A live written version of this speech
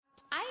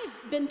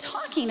I've been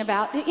talking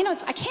about,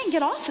 I can't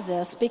get off of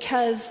this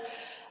because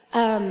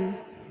the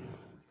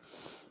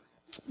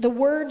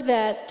word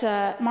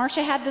that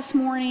Marcia had this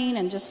morning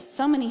and just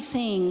so many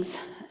things.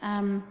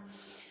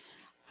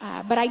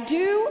 But I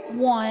do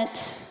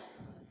want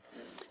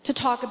to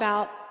talk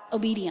about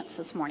obedience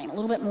this morning a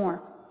little bit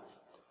more.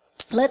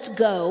 Let's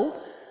go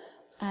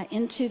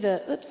into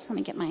let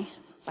me get my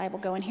Bible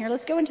going here.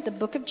 Let's go into the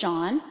book of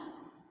John.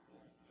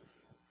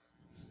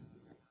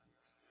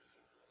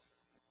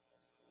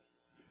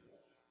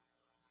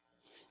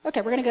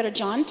 Okay, we're going to go to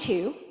John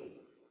 2.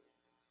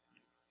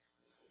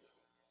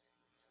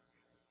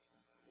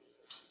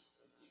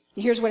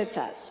 Here's what it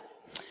says.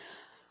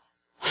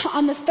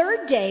 On the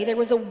third day, there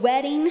was a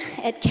wedding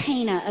at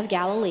Cana of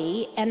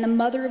Galilee, and the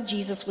mother of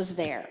Jesus was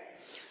there.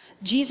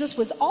 Jesus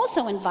was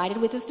also invited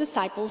with his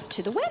disciples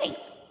to the wedding.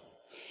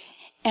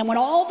 And when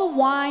all the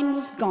wine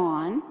was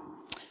gone,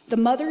 the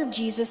mother of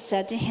Jesus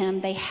said to him,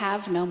 "They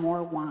have no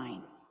more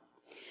wine."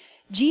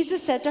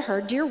 Jesus said to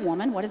her, "Dear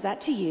woman, what is that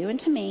to you and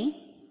to me?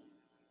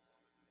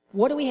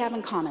 What do we have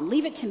in common?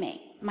 Leave it to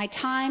me. My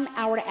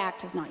hour to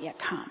act has not yet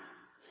come."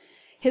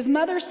 His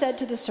mother said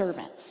to the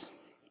servants,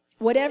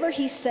 "Whatever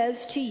he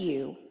says to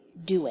you,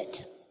 do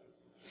it."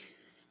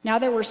 Now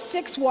there were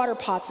 6 water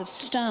pots of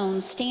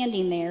stone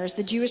standing there, as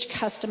the Jewish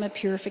custom of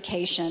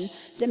purification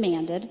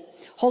demanded,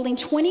 holding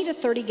 20 to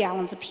 30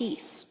 gallons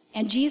apiece.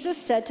 And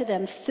Jesus said to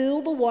them,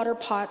 "Fill the water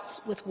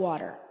pots with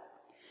water."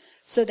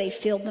 So they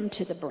filled them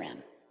to the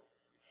brim.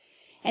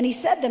 And he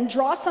said to them,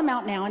 "Draw some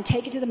out now and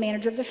take it to the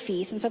manager of the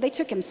feast." And so they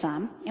took him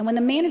some. And when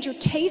the manager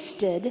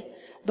tasted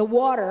the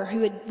water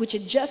which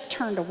had just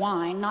turned to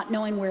wine, not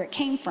knowing where it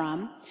came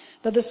from,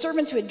 though the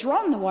servants who had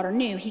drawn the water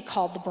knew, he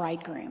called the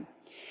bridegroom.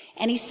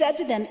 And he said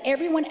to them,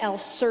 "Everyone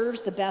else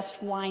serves the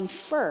best wine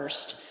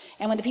first,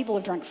 and when the people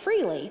have drunk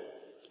freely,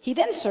 he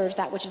then serves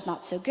that which is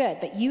not so good.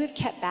 But you have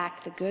kept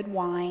back the good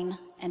wine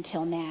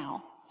until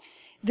now."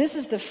 This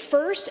is the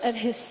first of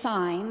his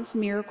signs,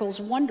 miracles,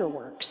 wonder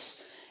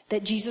works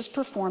that Jesus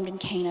performed in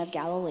Cana of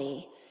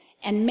Galilee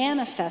and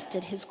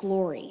manifested his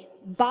glory.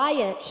 By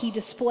it, he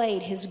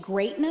displayed his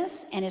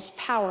greatness and his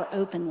power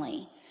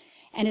openly.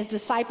 And his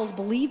disciples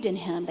believed in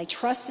him. They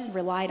trusted and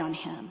relied on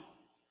him.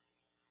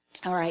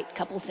 All right, a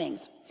couple of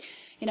things.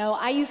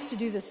 I used to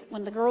do this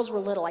when the girls were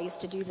little. I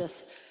used to do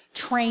this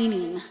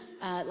training,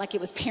 like it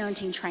was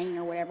parenting training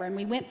or whatever. And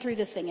we went through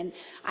this thing, and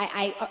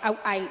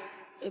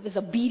it was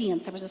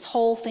obedience. There was this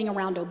whole thing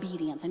around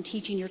obedience and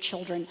teaching your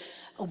children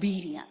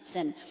obedience.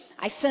 And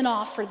I sent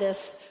off for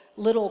this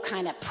little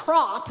kind of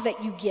prop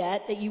that you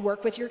get that you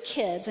work with your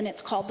kids, and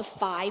it's called the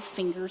 5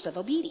 fingers of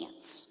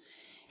obedience.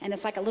 And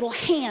it's like a little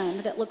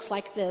hand that looks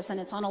like this, and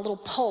it's on a little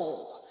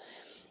pole.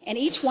 And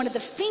each one of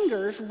the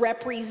fingers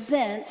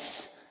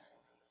represents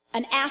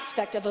an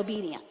aspect of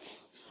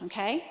obedience,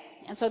 okay?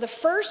 And so the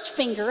first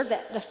finger,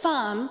 the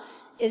thumb,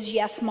 is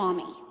yes,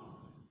 mommy,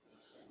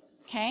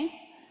 okay?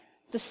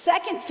 The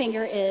second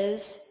finger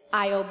is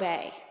I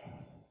obey,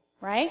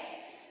 right?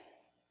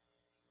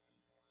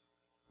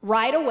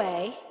 Right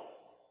away,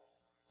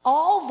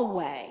 all the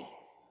way,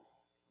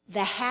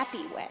 the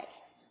happy way.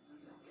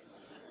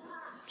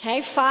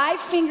 Okay, 5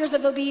 fingers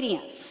of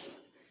obedience.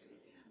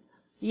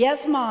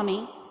 Yes,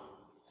 mommy,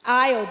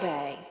 I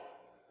obey.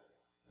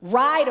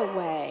 Right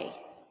away,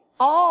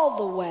 all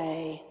the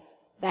way,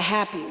 the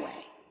happy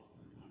way,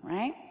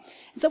 right?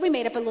 And so we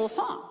made up a little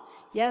song.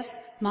 Yes,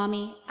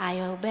 mommy,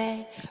 I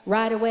obey.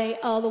 Right away,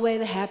 all the way,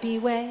 the happy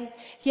way.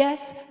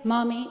 Yes,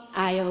 mommy,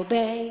 I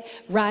obey.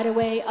 Right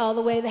away, all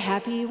the way, the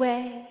happy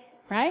way.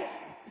 Right?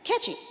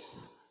 Catchy.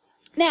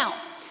 Now,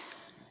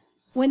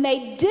 when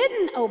they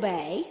didn't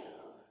obey,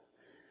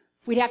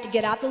 we'd have to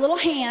get out the little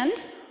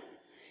hand,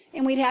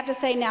 and we'd have to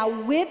say, now,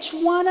 which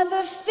one of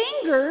the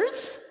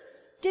fingers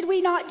did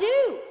we not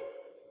do?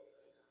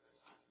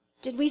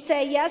 Did we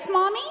say, yes,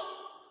 mommy?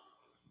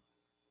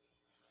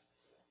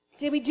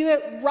 Did we do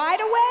it right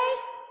away?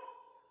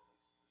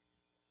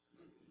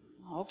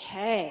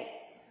 Okay.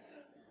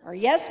 Or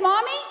yes,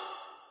 mommy?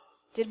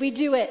 Did we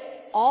do it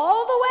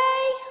all the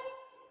way?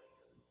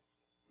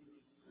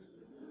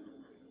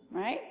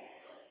 Right?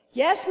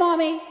 Yes,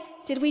 mommy.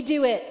 Did we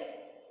do it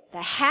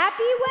the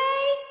happy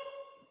way?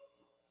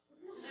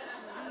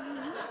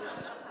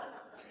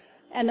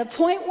 And the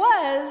point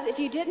was, if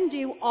you didn't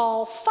do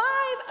all 5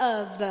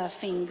 of the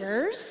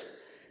fingers,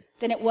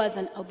 then it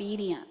wasn't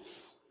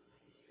obedience.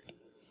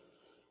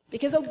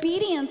 Because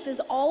obedience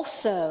is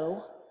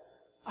also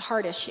a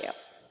heart issue.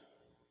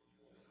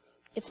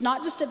 It's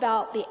not just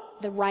about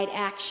the right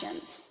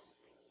actions.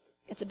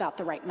 It's about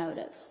the right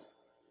motives.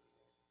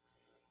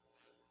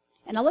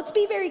 And now let's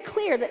be very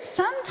clear that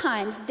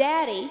sometimes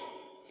Daddy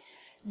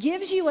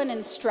gives you an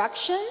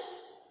instruction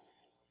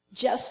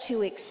just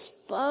to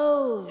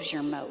expose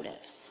your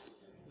motives.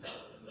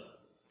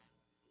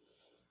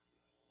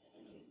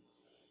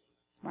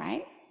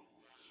 Right?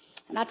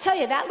 And I'll tell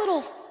you, that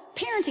little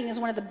parenting is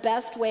one of the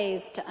best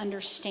ways to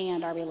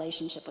understand our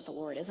relationship with the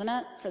Lord, isn't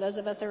it? For those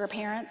of us that are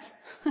parents.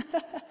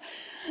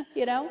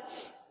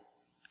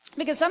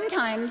 Because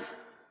sometimes,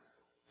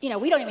 we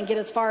don't even get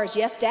as far as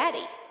yes,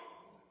 Daddy.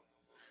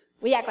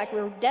 We act like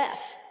we're deaf.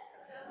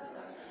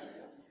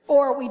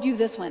 Or we do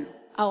this one.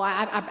 Oh,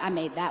 I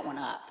made that one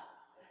up.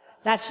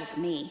 That's just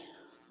me.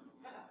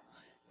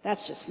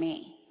 That's just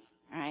me.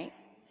 All right?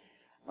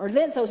 Or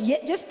then, so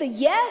just the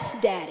yes,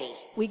 daddy,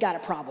 we got a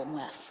problem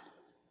with.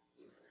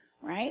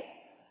 Right?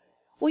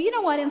 Well, you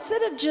know what?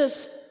 Instead of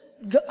just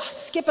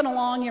skipping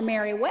along your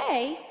merry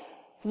way,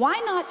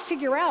 why not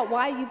figure out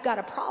why you've got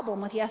a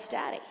problem with yes,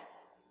 daddy?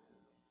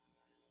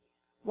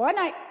 Why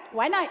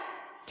not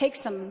take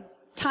some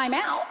time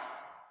out,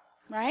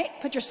 right?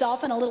 Put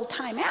yourself in a little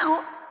time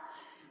out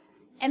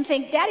and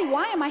think, Daddy,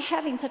 why am I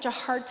having such a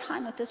hard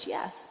time with this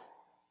yes?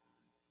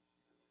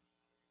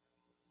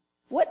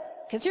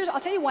 What? Because I'll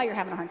tell you why you're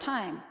having a hard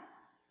time.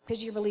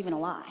 Because you're believing a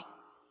lie.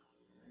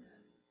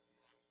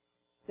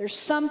 There's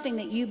something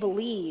that you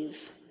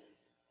believe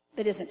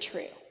that isn't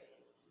true.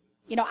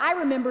 You know, I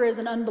remember as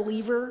an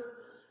unbeliever,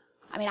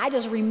 I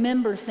just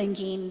remember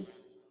thinking,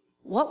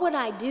 what would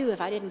I do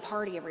if I didn't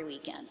party every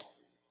weekend?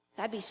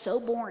 That'd be so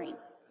boring.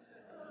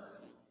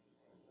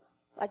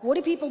 Like, what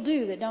do people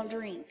do that don't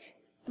drink?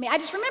 I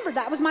just remember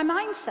that was my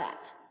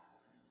mindset.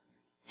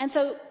 And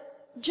so,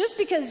 just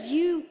because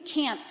you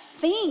can't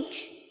think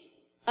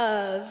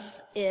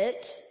of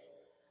it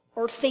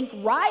or think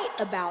right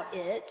about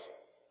it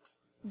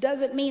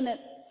doesn't mean that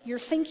your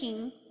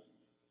thinking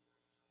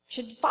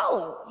you should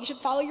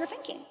follow your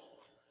thinking.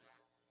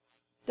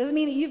 Doesn't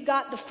mean that you've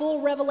got the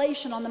full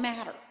revelation on the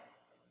matter.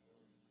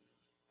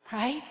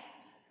 Right?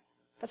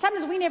 But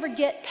sometimes we never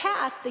get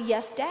past the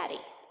yes, daddy.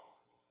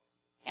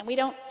 And we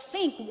don't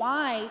think,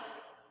 why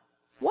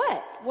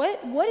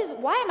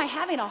am I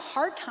having a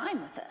hard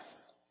time with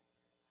this?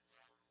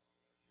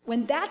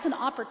 When that's an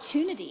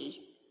opportunity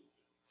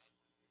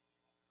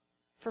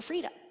for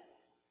freedom.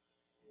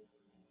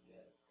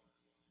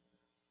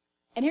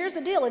 And here's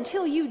the deal,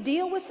 until you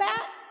deal with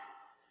that,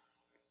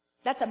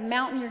 that's a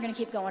mountain you're going to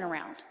keep going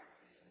around.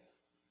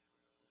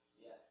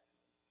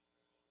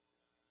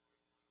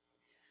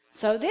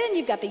 So then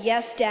you've got the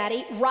yes,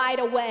 daddy, right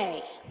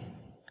away.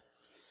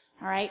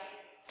 All right?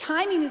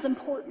 Timing is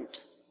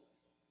important.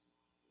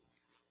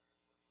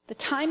 The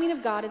timing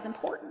of God is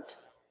important.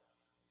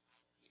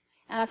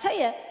 And I'll tell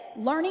you,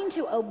 learning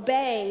to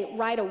obey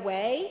right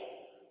away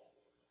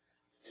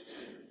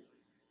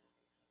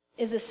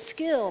is a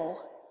skill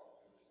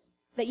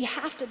that you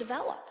have to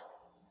develop.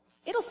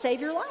 It'll save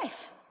your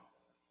life.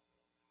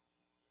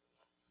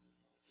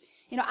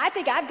 You know, I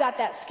think I've got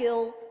that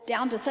skill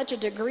down to such a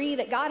degree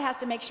that God has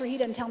to make sure he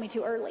doesn't tell me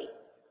too early.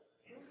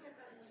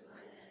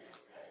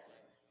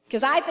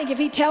 Because I think if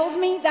he tells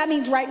me, that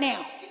means right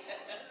now.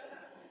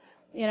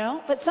 You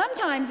know? But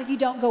sometimes if you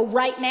don't go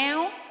right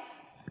now,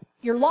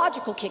 your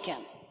logic will kick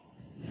in.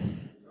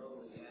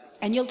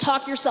 And you'll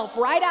talk yourself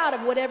right out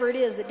of whatever it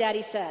is that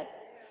Daddy said.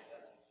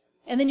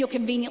 And then you'll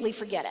conveniently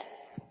forget it.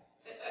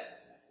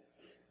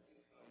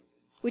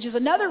 Which is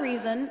another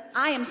reason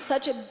I am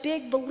such a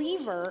big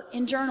believer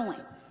in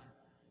journaling.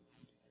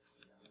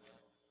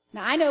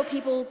 Now, I know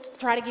people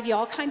try to give you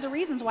all kinds of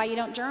reasons why you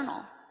don't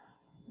journal.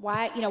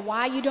 Why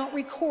you don't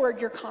record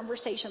your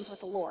conversations with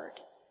the Lord.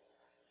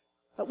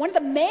 But one of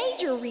the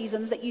major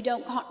reasons that you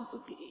don't,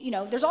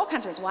 there's all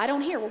kinds of reasons. Well, I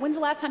don't hear. Well, when's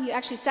the last time you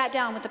actually sat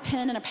down with a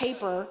pen and a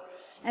paper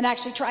and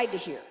actually tried to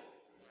hear?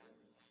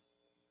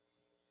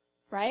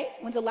 Right?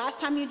 When's the last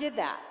time you did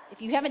that?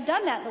 If you haven't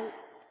done that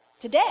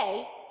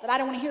today, then I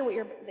don't want to hear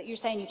what you're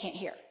saying you can't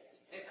hear.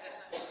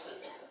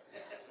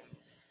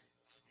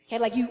 Okay,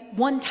 like you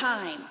one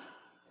time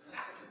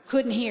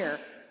couldn't hear,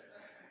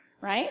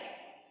 right?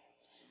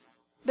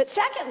 But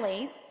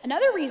secondly,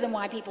 another reason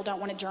why people don't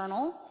want to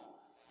journal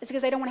is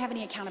because they don't want to have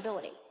any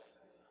accountability.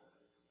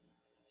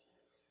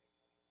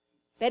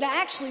 They don't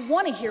actually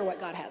want to hear what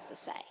God has to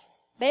say.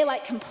 They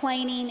like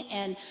complaining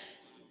and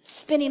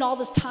spending all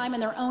this time in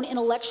their own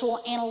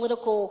intellectual,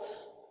 analytical,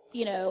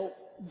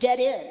 dead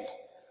end,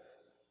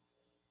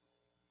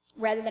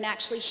 rather than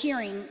actually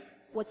hearing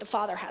what the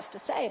Father has to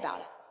say about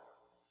it.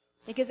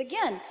 Because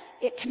again,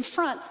 it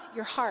confronts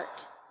your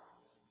heart.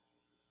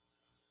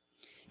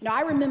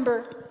 I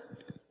remember,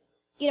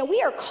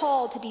 we are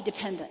called to be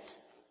dependent.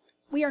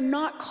 We are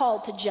not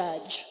called to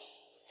judge,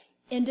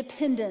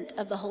 independent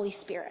of the Holy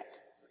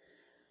Spirit.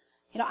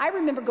 I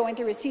remember going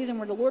through a season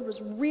where the Lord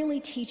was really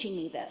teaching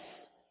me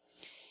this.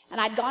 And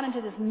I'd gone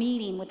into this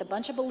meeting with a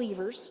bunch of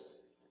believers,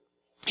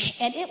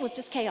 and it was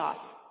just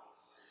chaos.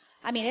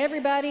 It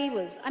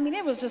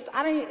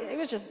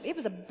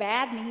was a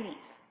bad meeting.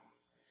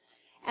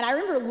 And I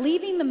remember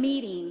leaving the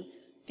meeting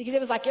because it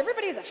was like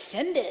everybody's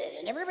offended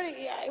and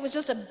it was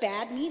just a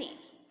bad meeting.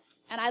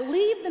 And I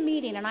leave the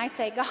meeting and I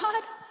say,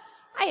 God,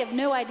 I have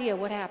no idea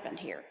what happened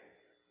here.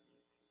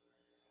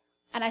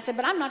 And I said,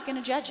 but I'm not going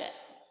to judge it.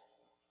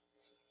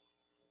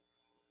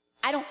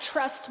 I don't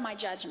trust my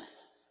judgment.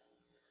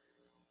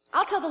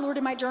 I'll tell the Lord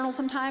in my journal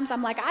sometimes,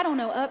 I'm like, I don't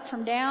know up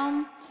from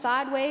down,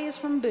 sideways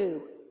from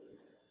boo.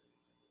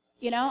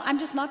 I'm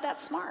just not that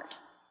smart.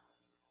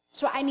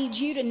 So I need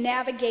you to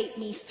navigate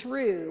me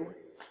through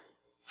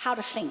how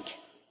to think.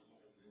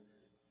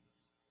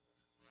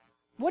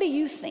 What do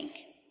you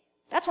think?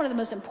 That's one of the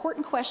most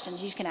important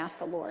questions you can ask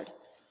the Lord.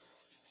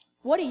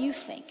 What do you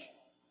think?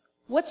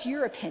 What's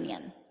your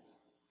opinion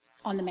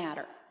on the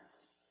matter?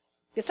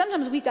 Because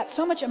sometimes we've got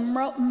so much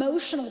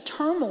emotional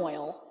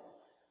turmoil,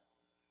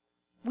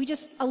 we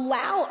just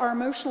allow our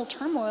emotional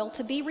turmoil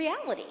to be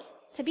reality,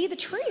 to be the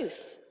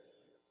truth.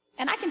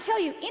 And I can tell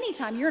you,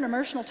 anytime you're in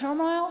emotional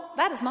turmoil,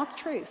 that is not the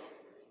truth.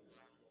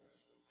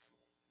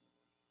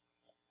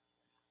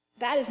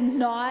 That is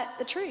not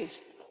the truth.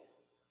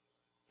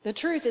 The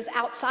truth is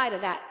outside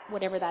of that,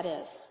 whatever that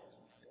is.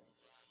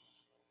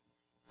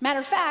 Matter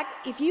of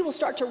fact, if you will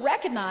start to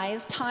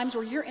recognize times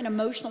where you're in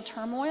emotional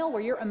turmoil,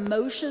 where your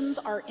emotions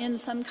are in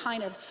some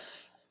kind of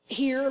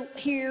here,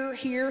 if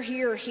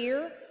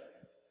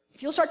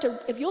you'll start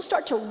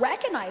to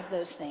recognize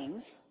those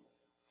things,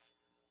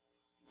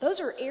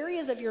 those are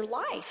areas of your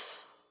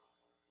life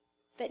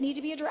that need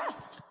to be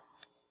addressed.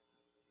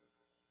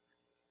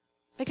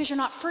 Because you're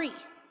not free.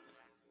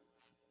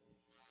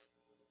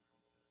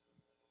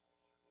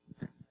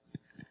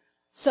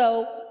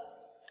 So,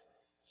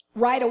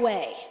 right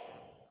away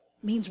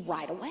means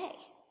right away.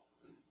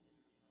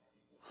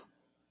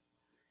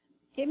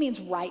 It means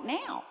right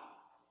now.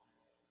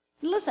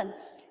 Listen,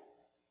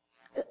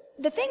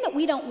 the thing that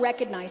we don't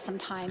recognize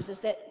sometimes is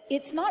that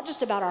it's not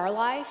just about our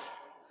life,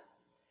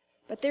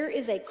 but there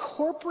is a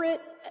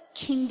corporate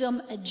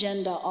kingdom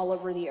agenda all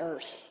over the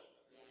earth.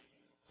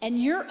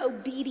 And your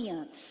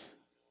obedience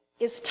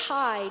is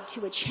tied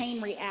to a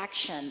chain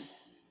reaction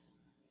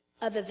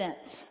of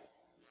events.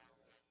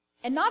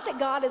 And not that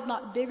God is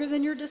not bigger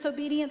than your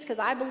disobedience, because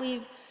I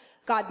believe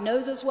God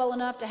knows us well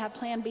enough to have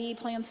plan B,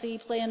 plan C,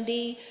 plan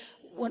D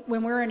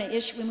when we're in an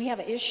issue, when we have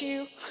an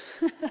issue.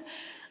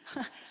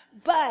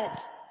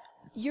 But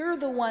you're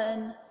the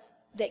one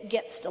that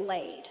gets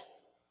delayed.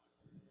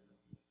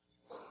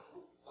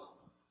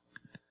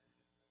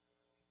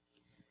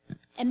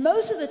 And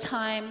most of the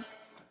time,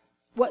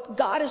 what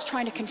God is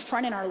trying to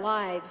confront in our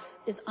lives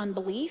is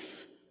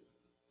unbelief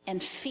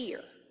and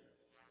fear.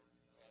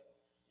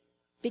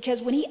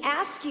 Because when he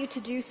asks you to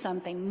do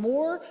something,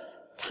 more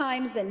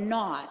times than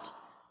not,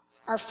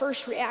 our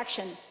first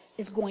reaction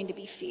is going to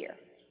be fear.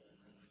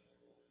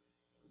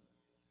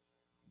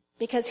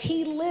 Because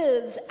he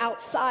lives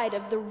outside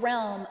of the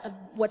realm of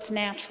what's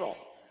natural,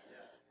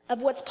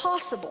 of what's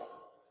possible.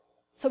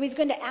 So he's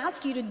going to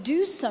ask you to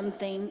do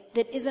something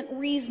that isn't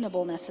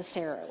reasonable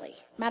necessarily.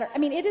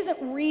 It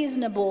isn't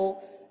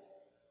reasonable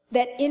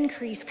that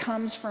increase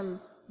comes from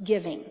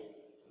giving.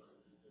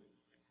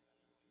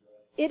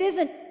 It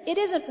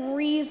isn't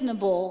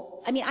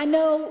reasonable. I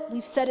know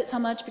we've said it so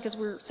much because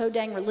we're so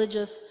dang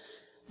religious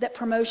that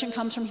promotion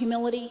comes from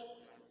humility.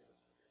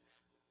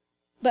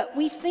 But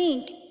we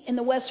think in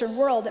the Western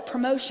world that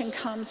promotion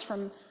comes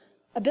from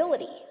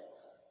ability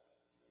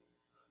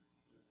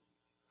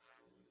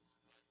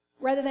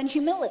rather than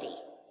humility.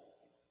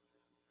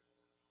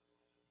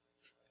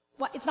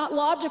 Well, it's not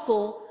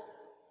logical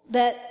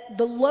that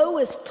the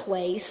lowest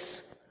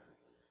place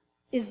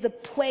is the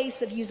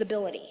place of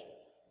usability.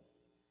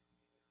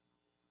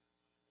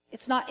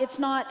 It's not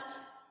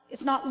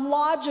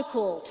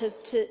logical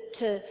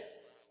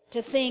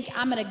to think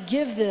I'm going to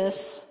give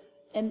this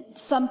and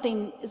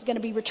something is going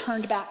to be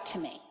returned back to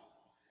me.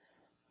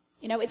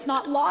 It's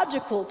not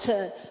logical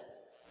to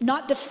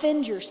not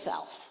defend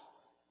yourself.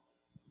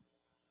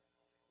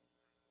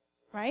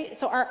 Right?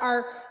 So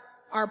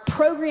our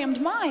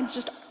programmed minds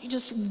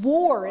just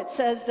war. It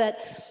says that,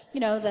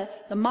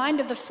 the mind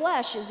of the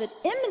flesh is at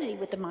enmity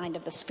with the mind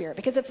of the spirit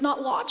because it's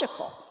not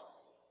logical.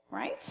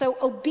 Right? So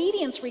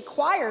obedience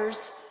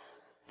requires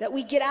that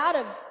we get out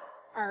of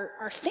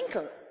our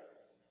thinker.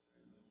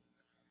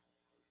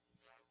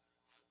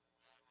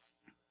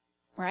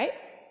 Right?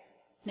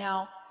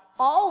 Now,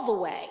 all the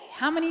way.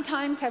 How many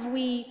times have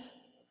we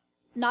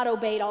not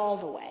obeyed all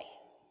the way?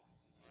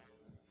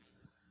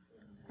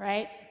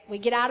 Right? We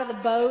get out of the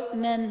boat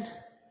and then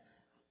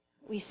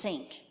we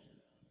sink.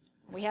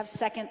 We have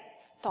second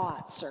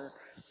thoughts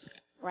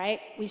right?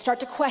 We start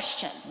to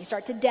question. We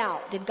start to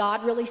doubt. Did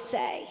God really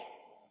say?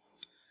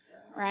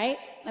 Right?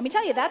 Let me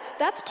tell you,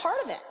 that's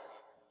part of it.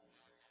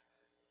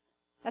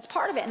 That's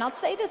part of it. And I'll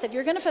say this, if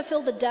you're going to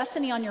fulfill the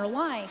destiny on your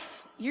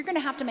life, you're going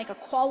to have to make a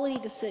quality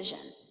decision.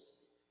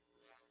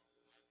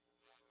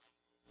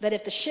 That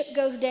if the ship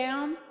goes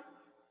down,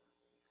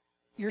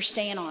 you're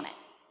staying on it.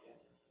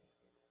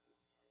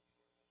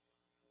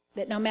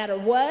 That no matter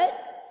what,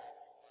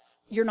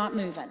 you're not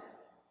moving.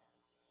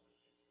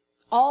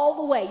 All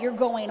the way, you're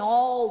going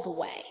all the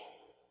way.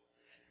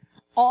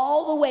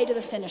 All the way to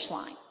the finish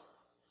line.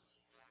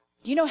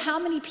 Do you know how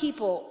many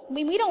people,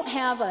 we don't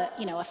have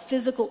a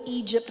physical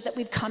Egypt that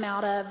we've come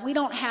out of. We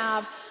don't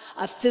have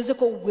a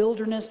physical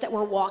wilderness that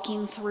we're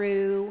walking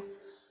through.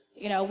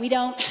 We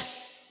don't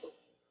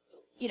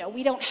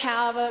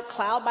have a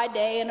cloud by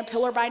day and a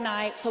pillar by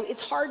night. So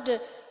it's hard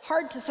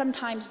to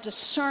sometimes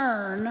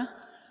discern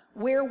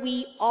where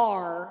we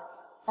are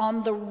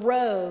on the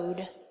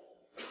road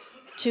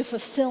to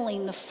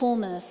fulfilling the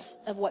fullness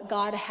of what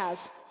God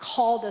has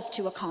called us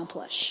to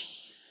accomplish.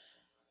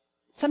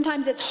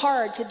 Sometimes it's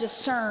hard to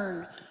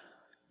discern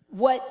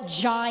what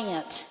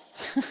giant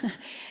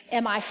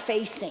am I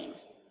facing?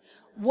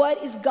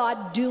 What is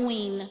God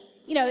doing?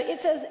 You know,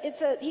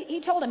 he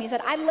told him, he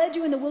said, I led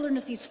you in the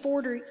wilderness these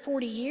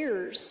 40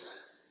 years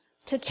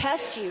to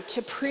test you,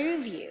 to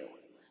prove you.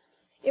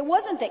 It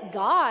wasn't that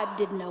God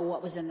didn't know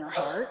what was in their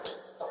heart.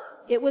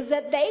 It was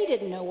that they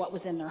didn't know what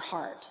was in their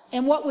heart.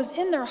 And what was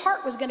in their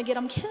heart was going to get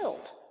them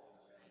killed.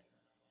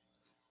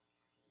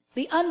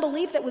 The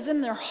unbelief that was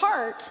in their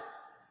heart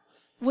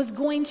was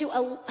going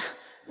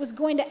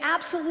to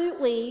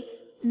absolutely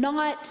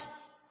not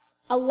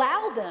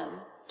allow them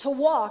to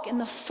walk in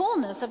the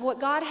fullness of what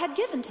God had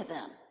given to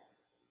them.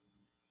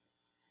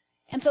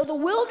 And so the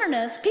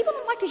wilderness, people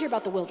don't like to hear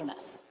about the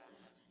wilderness.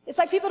 It's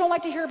like people don't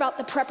like to hear about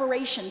the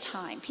preparation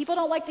time. People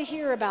don't like to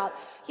hear about,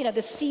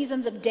 the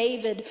seasons of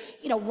David,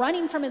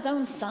 running from his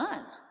own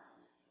son.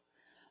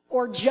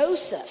 Or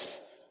Joseph,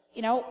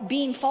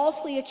 being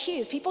falsely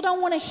accused. People don't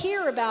want to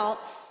hear about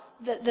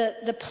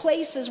the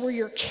places where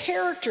your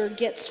character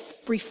gets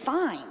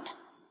refined.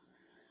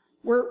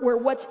 Where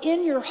what's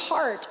in your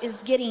heart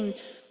is getting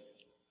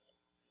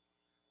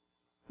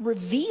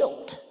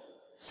revealed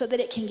so that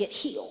it can get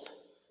healed.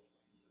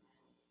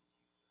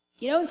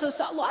 And so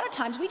a lot of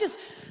times we just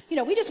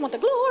want the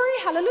glory,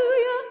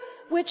 hallelujah,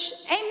 which,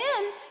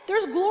 amen,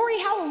 there's glory,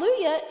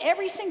 hallelujah,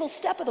 every single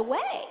step of the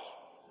way.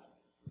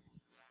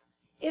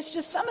 It's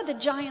just some of the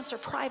giants are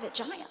private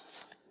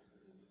giants.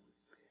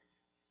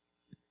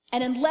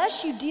 And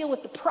unless you deal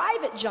with the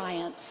private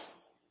giants,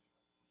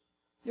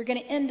 you're going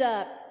to end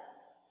up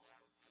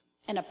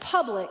in a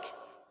public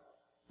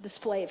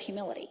display of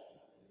humility.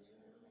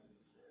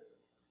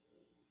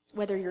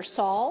 Whether you're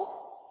Saul,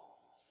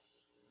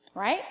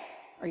 right?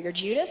 Or you're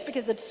Judas,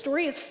 because the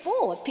story is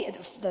full of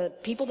the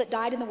people that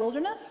died in the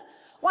wilderness.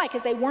 Why?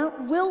 Because they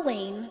weren't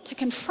willing to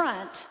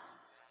confront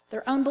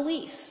their own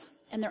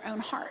beliefs and their own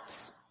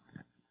hearts.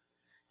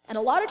 And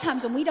a lot of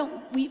times when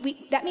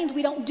that means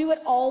we don't do it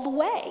all the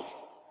way.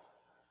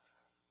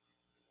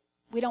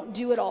 We don't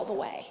do it all the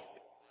way.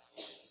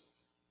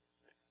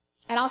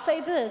 And I'll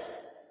say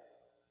this,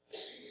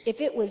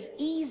 if it was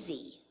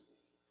easy,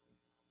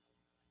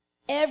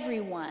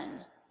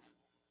 everyone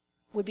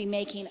would be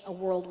making a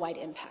worldwide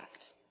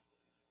impact.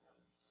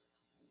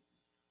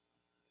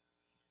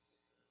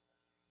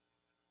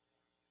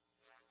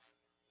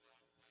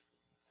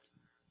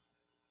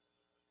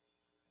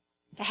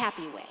 The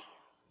happy way.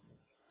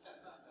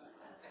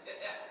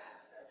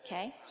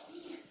 Okay?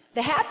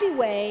 The happy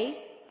way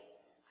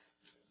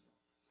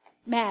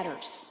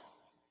matters.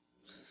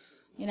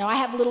 I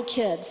have little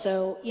kids,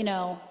 so, you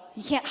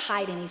can't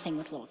hide anything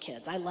with little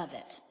kids. I love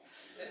it.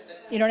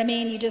 You know what I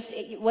mean?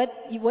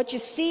 What you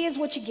see is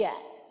what you get,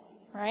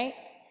 right?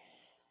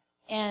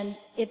 And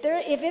if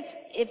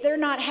they're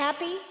not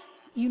happy,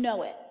 you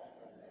know it.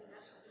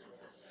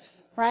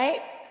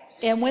 Right?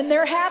 And when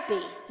they're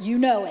happy, you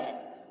know it.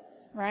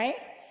 Right?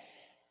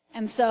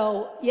 And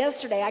so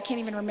yesterday, I can't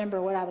even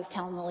remember what I was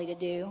telling Lily to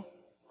do.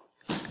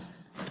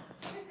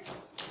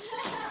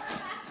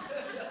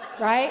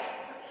 Right?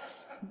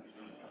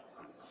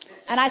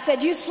 And I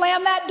said, you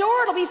slam that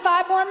door, it'll be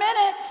 5 more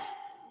minutes.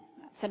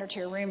 I sent her to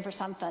her room for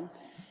something.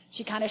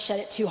 She kind of shut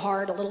it too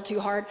hard, a little too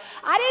hard.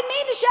 I didn't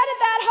mean to shut it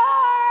that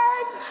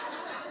hard.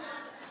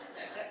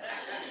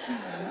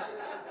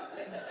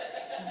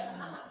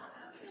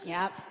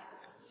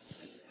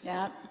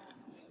 Yep.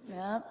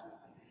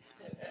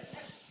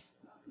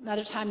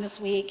 Another time this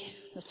week,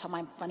 just tell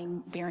my funny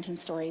parenting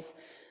stories.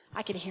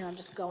 I could hear them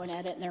just going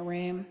at it in their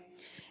room.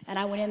 And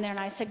I went in there and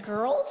I said,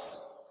 girls,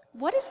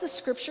 what does the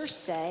scripture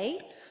say?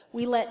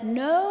 We let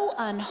no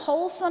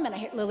unwholesome,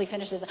 and Lily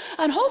finishes,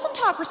 unwholesome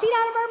talk proceed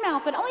out of our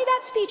mouth, but only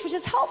that speech which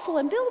is helpful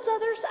and builds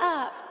others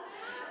up.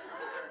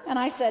 And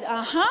I said,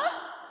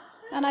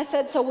 And I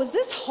said, so was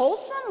this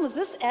wholesome? Was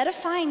this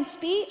edifying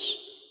speech?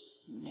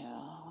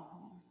 No.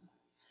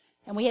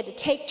 And we had to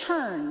take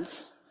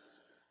turns,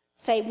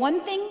 say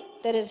one thing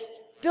that is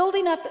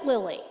building up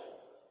Lily.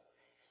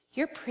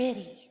 You're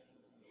pretty.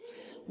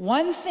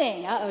 One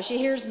thing, she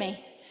hears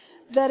me,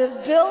 that is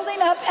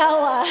building up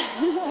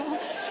Ella.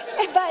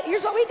 But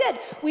here's what we did.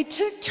 We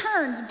took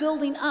turns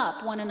building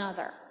up one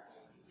another,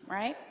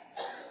 right?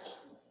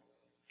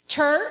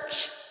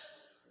 Church.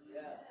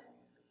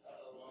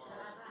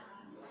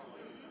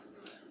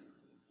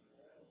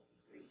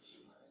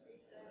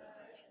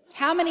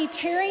 How many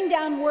tearing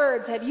down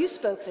words have you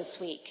spoke this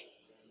week?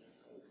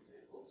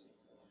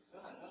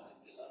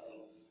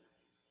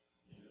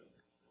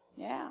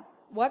 Yeah.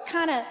 What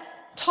kind of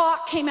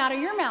talk came out of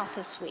your mouth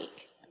this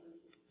week?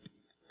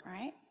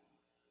 Right?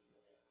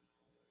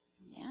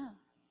 Yeah.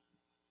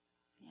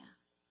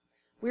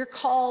 We're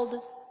called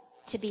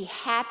to be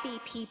happy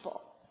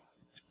people,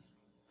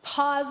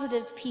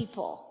 positive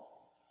people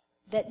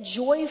that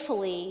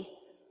joyfully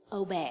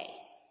obey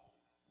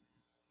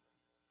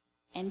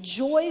and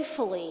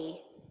joyfully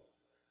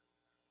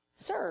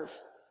serve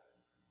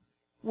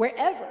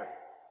wherever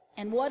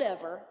and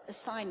whatever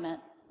assignment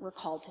we're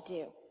called to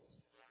do.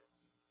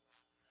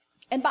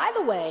 And by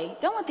the way,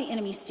 don't let the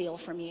enemy steal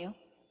from you.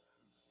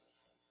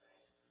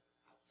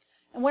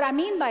 And what I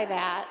mean by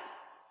that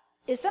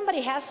if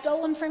somebody has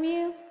stolen from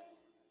you,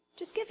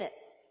 just give it.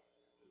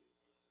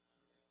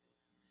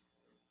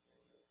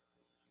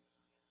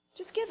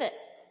 Just give it.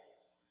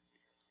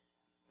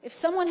 If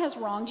someone has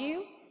wronged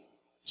you,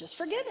 just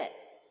forgive it.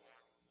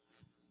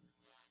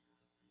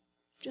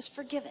 Just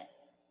forgive it.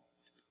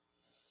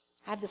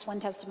 I have this one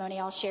testimony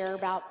I'll share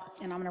about,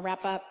 and I'm going to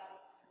wrap up.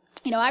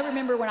 I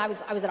remember when I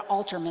was an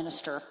altar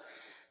minister.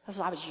 That's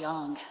when I was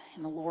young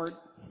in the Lord,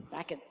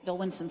 back at Bill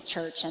Winston's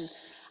church. And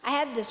I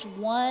had this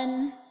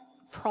one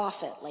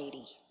prophet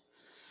lady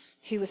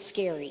who was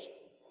scary.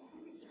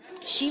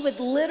 She would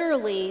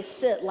literally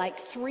sit like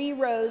 3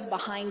 rows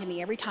behind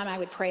me every time I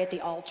would pray at the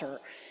altar.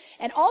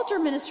 And altar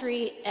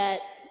ministry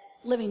at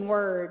Living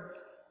Word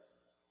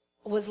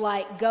was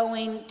like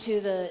going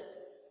to the,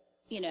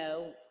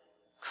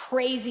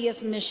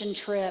 craziest mission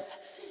trip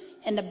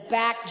in the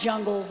back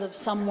jungles of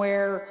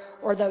somewhere,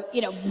 or the,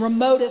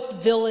 remotest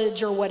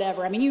village or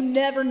whatever. I mean, you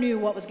never knew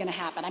what was going to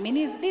happen. I mean,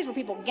 these were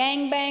people,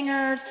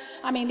 gangbangers.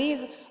 I mean,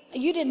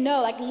 you didn't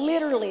know, like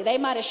literally, they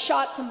might have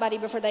shot somebody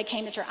before they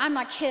came to church. I'm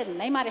not kidding.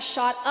 They might have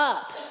shot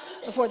up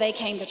before they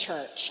came to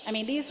church. I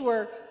mean,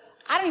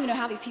 I don't even know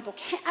how these people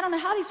I don't know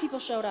how these people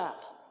showed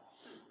up.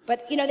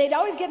 But, they'd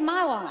always get in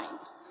my line.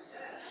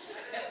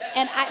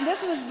 And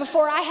this was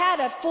before I had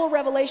a full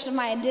revelation of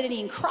my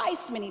identity in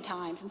Christ many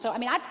times. And so, I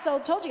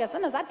told you guys,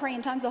 sometimes I'd pray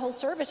in tongues the whole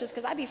service just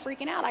because I'd be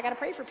freaking out. I got to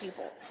pray for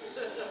people.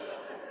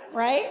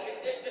 Right?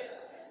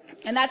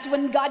 And that's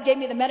when God gave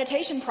me the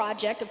meditation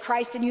project of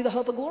Christ in You, the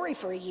Hope of Glory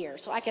for a year.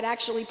 So I could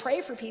actually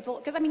pray for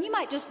people. Because, you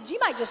might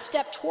just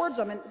step towards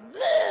them and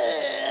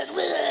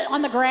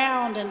on the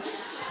ground. And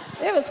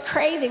it was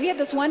crazy. We had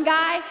this one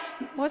guy.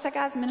 What was that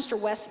guy's? Minister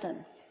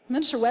Weston.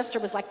 Minister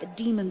Weston was like the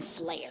demon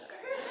slayer.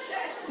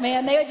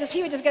 Man, he would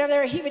just get over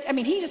there.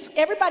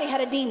 Everybody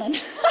had a demon.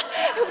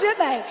 Didn't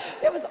they?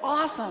 It was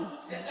awesome.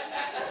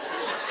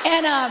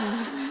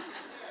 And,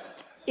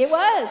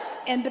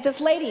 but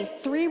this lady,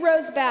 3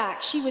 rows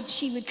back, she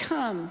would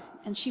come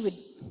and she would,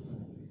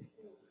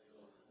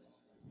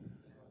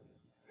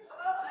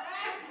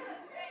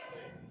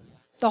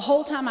 the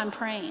whole time I'm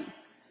praying,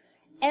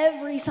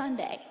 every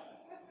Sunday.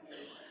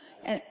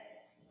 And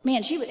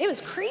man, it was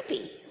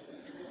creepy.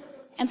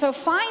 And so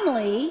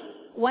finally,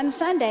 one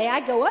Sunday, I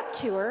go up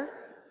to her,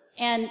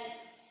 and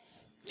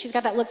she's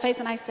got that look face,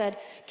 and I said,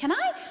 "Can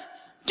I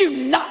do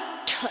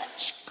not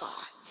touch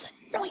God's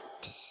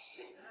anointed?"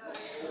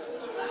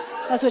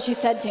 That's what she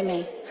said to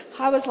me.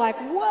 I was like,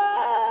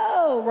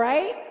 whoa,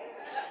 right?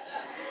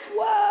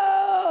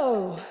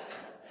 Whoa.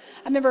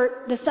 I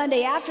remember the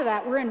Sunday after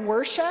that, we're in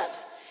worship,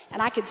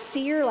 and I could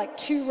see her like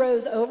 2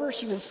 rows over.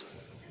 She was,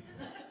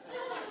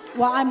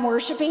 while I'm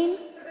worshiping,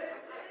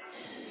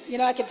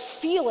 I could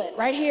feel it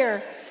right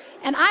here.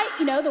 And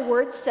the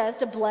word says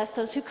to bless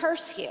those who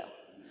curse you.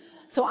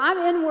 So I'm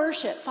in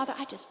worship. Father,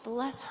 I just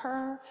bless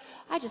her.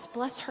 I just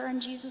bless her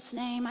in Jesus'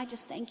 name. I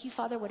just thank you,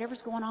 Father,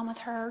 whatever's going on with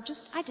her.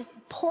 I just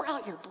pour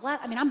out your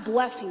blessing. I'm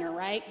blessing her,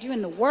 right?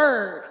 Doing the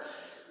word.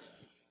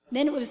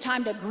 Then it was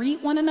time to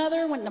greet one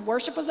another. When the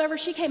worship was over,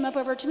 she came up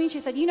over to me. She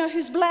said, "You know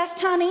who's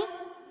blessed, honey?"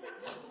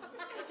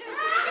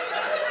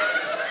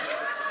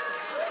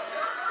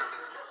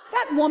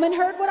 That woman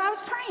heard what I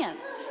was praying.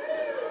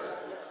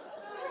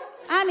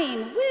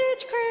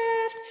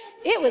 Witchcraft.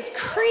 It was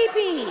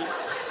creepy.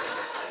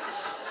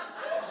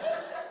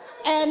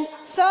 And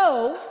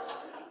so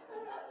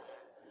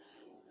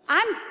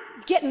I'm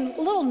getting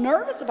a little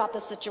nervous about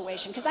this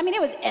situation because,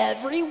 it was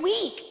every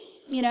week,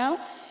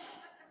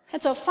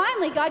 And so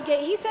finally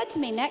he said to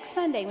me next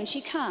Sunday when she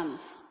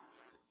comes,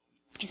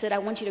 he said, "I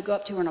want you to go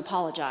up to her and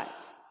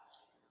apologize."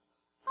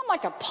 I'm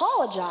like,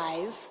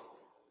 apologize?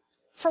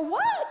 For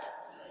what?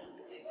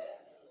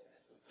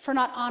 For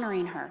not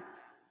honoring her.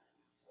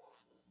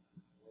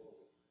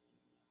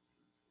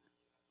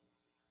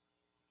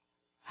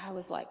 I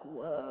was like,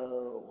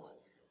 whoa.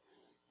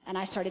 And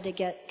I started to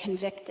get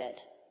convicted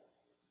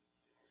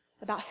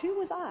about who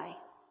was I?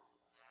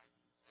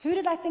 Who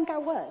did I think I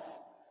was?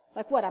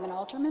 Like what? I'm an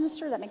altar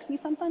minister? That makes me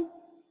something?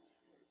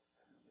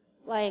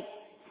 Like,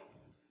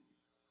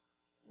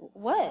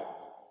 what?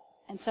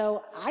 And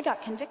so I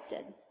got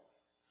convicted.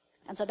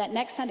 And so that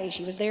next Sunday,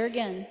 she was there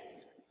again,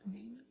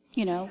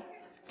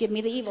 give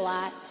me the evil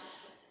eye.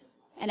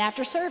 And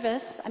after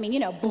service, boom,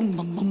 boom,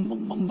 boom,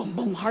 boom, boom, boom,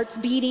 boom, hearts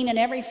beating and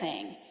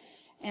everything.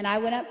 And I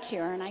went up to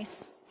her and I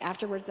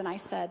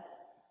said,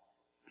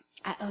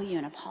 "I owe you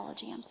an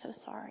apology. I'm so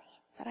sorry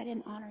that I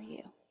didn't honor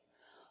you."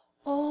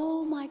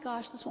 Oh my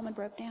gosh, this woman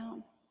broke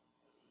down.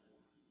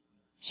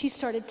 She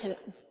started to,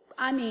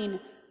 I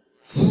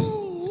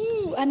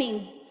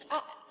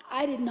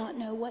did not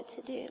know what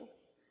to do.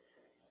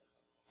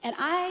 And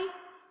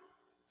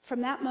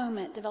from that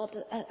moment, developed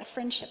a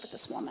friendship with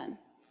this woman.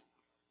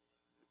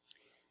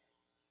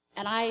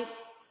 And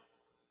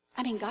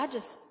God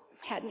just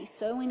had me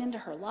sowing into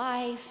her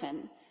life,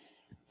 and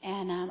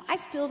I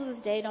still to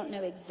this day don't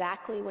know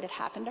exactly what had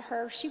happened to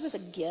her. She was a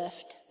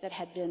gift that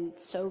had been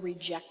so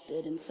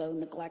rejected and so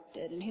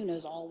neglected, and who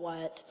knows all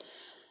what.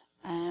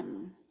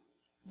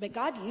 But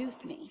God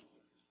used me.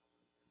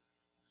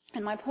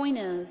 And my point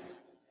is,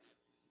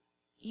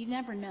 You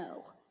never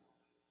know.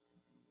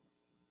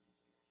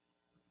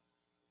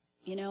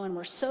 You know, and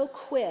we're so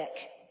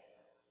quick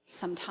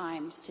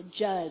sometimes to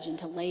judge and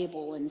to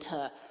label and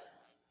to,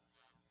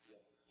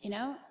 you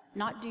know,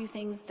 not do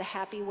things the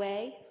happy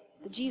way,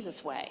 the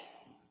Jesus way.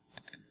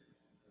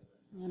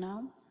 You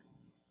know?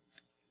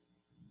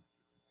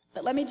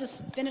 But let me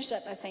just finish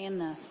up by saying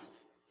this.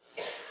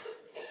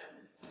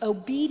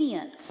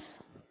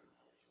 Obedience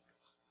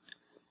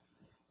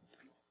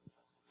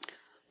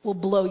will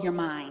blow your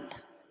mind.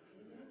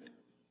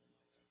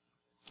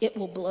 It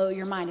will blow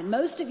your mind. And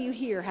most of you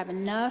here have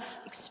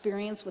enough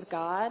experience with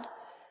God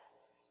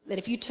that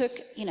if you took,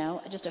 you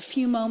know, just a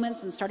few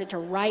moments and started to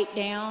write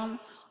down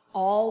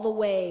all the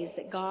ways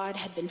that God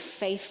had been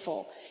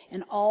faithful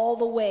and all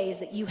the ways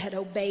that you had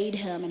obeyed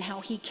him and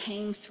how he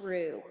came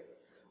through,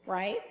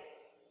 right?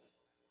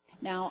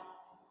 Now,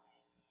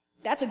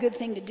 that's a good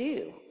thing to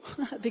do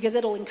because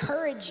it'll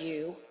encourage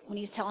you when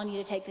he's telling you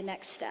to take the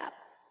next step.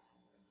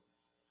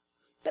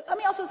 But let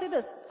me also say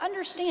this.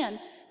 Understand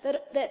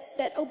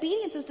that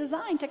obedience is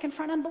designed to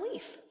confront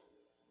unbelief.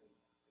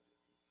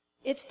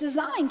 It's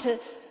designed to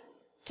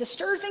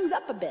stir things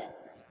up a bit.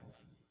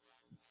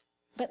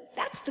 But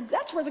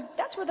that's where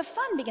the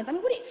fun begins. I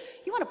mean,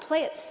 you want to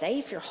play it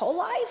safe your whole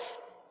life?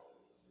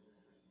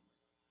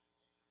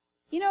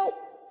 You know,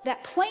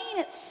 that playing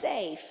it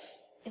safe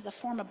is a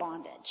form of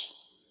bondage.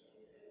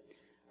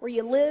 Where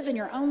you live in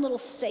your own little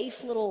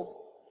safe little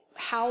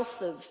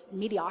house of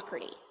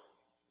mediocrity.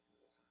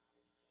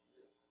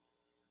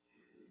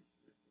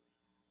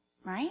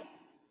 Right?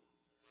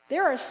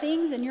 There are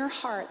things in your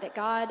heart that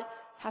God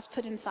has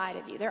put inside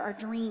of you. There are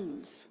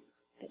dreams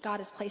that God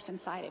has placed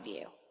inside of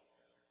you.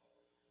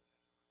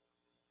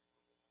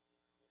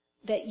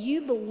 That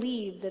you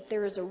believe that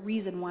there is a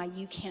reason why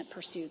you can't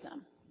pursue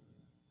them.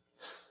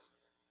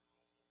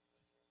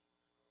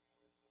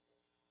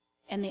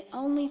 And the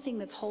only thing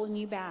that's holding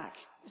you back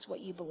is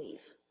what you believe.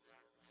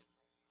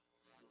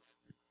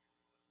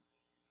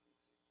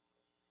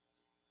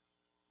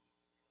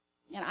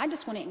 And I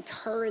just want to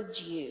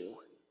encourage you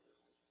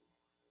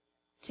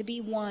to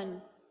be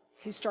one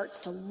who starts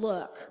to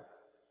look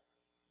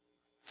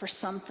for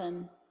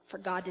something for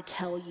God to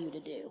tell you to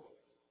do.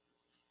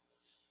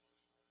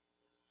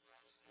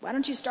 Why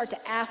don't you start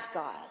to ask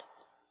God,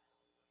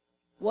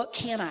 what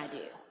can I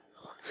do?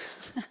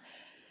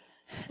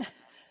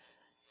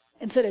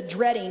 Instead of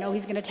dreading, oh,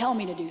 he's going to tell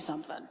me to do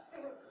something.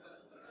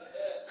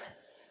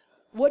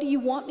 What do you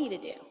want me to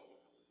do?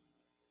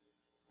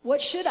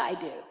 What should I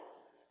do?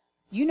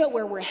 You know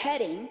where we're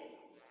heading.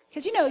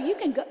 Because, you know, you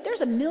can go,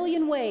 there's a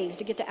million ways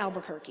to get to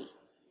Albuquerque.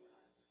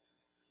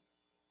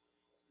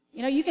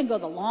 You know, you can go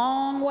the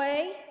long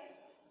way,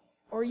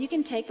 or you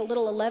can take the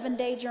little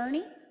 11-day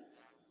journey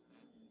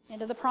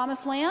into the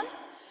promised land,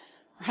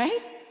 right?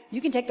 You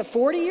can take the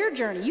 40-year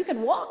journey. You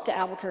can walk to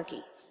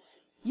Albuquerque.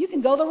 You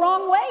can go the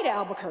wrong way to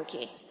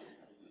Albuquerque.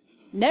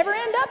 Never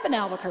end up in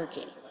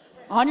Albuquerque.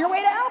 On your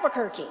way to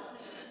Albuquerque.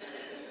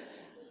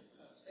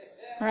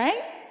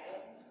 Right?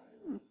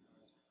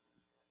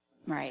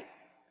 Right.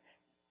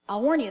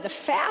 I'll warn you, the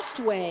fast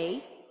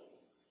way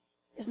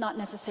is not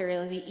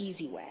necessarily the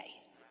easy way.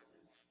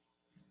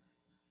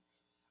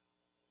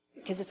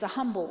 Because it's a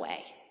humble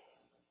way.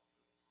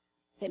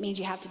 That means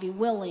you have to be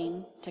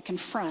willing to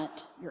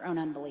confront your own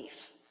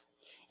unbelief.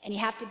 And you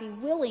have to be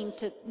willing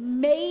to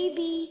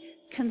maybe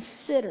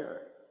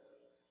consider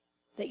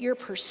that your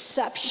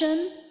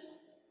perception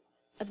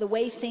of the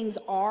way things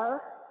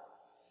are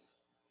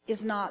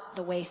is not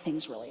the way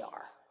things really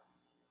are.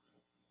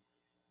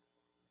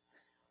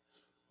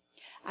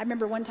 I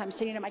remember one time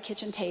sitting at my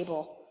kitchen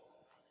table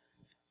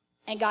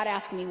and God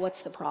asking me,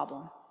 what's the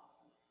problem?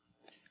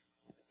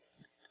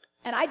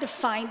 And I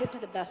defined it to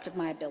the best of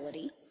my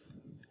ability.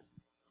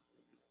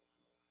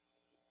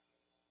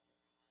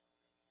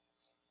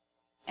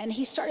 And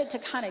he started to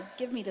kind of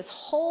give me this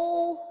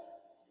whole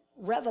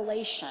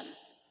revelation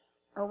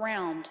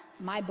around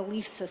my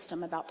belief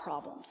system about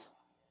problems.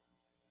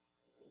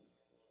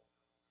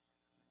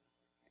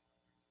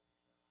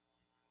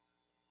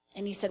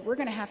 And he said, we're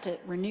going to have to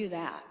renew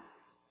that.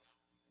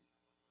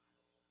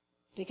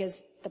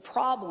 Because the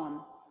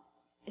problem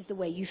is the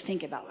way you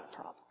think about that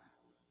problem.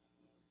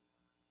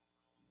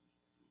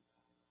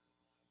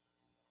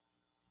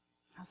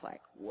 I was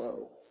like,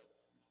 whoa.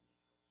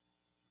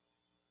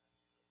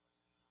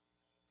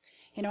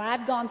 You know,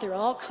 I've gone through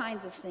all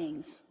kinds of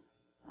things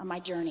on my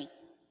journey.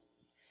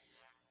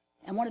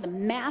 And one of the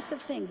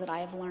massive things that I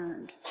have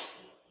learned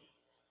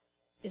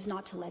is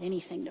not to let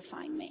anything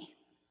define me.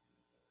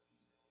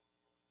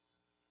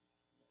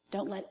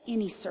 Don't let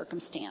any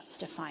circumstance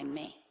define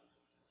me.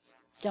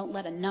 Don't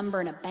let a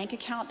number in a bank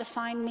account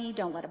define me.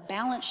 Don't let a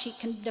balance sheet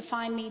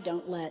define me.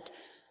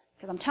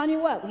 Because I'm telling you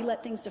what, we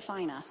let things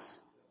define us.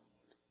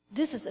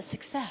 This is a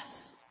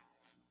success.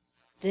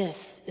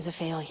 This is a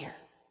failure.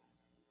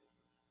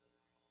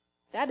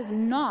 That is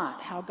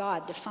not how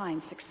God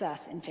defines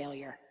success and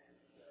failure.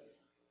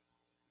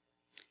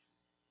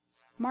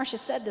 Marcia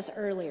said this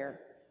earlier.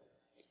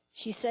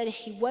 She said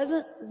he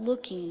wasn't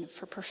looking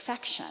for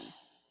perfection.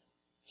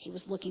 He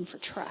was looking for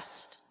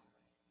trust.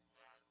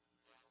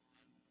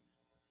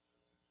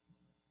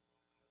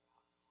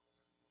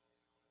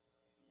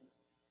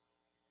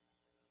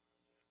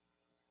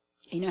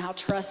 You know how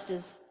trust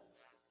is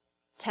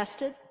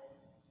tested?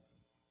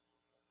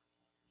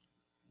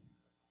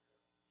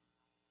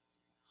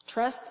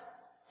 The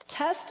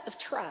test of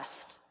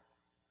trust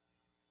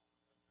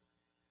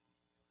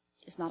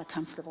is not a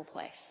comfortable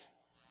place.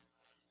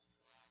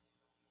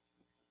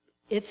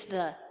 It's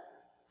the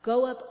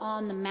go up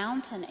on the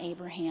mountain,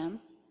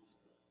 Abraham,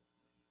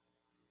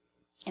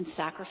 and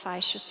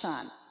sacrifice your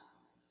son.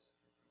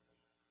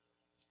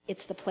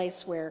 It's the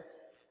place where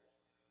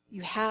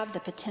you have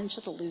the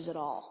potential to lose it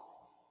all,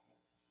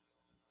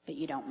 but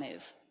you don't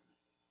move.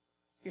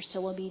 You're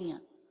still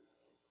obedient.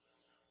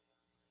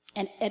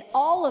 And at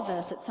all of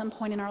us at some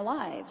point in our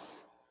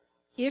lives,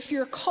 if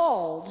you're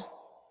called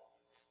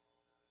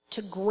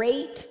to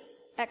great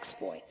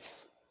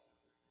exploits,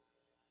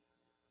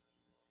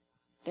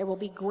 there will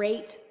be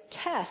great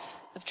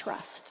tests of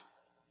trust.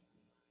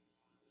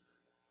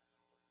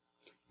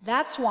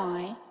 That's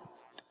why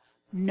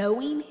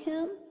knowing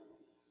him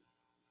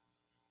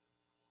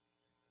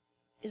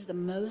is the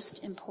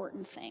most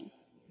important thing.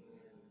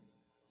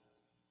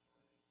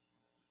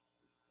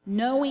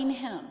 Knowing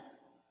him.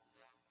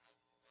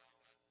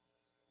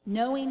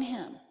 Knowing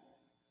him.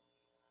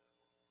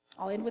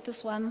 I'll end with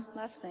this one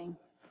last thing.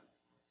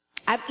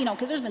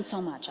 Because there's been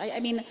so much.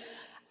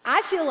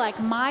 I feel like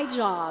my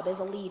job as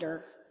a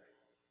leader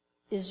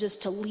is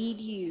just to lead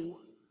you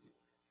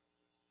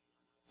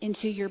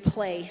into your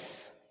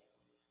place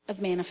of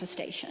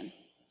manifestation,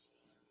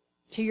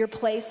 to your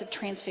place of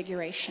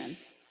transfiguration,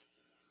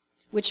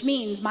 which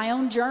means my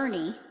own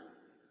journey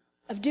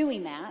of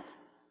doing that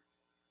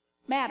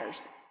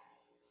matters,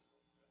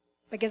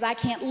 because I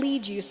can't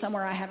lead you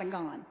somewhere I haven't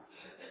gone.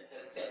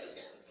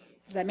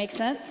 Does that make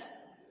sense?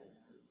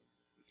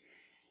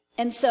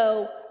 And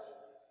so,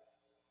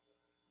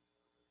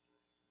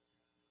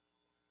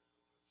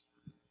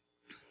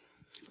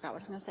 I forgot what I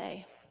was going to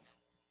say.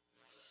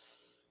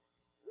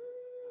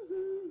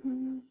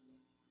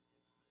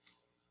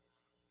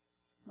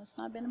 Must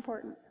not have been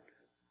important.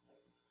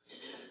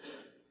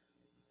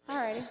 All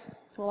righty.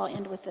 Well, I'll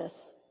end with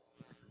this.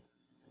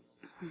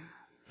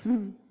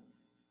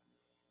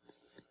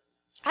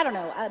 I don't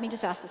know. Let me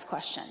just ask this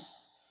question.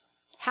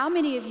 How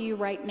many of you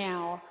right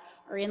now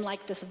are in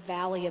like this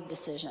valley of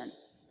decision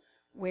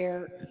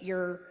where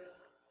you're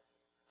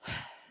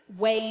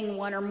weighing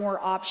one or more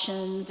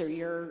options, or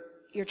you're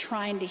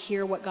trying to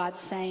hear what God's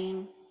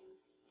saying?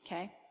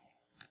 Okay?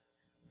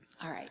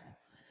 All right.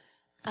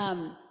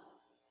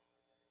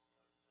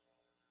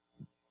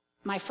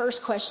 My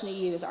first question to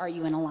you is, are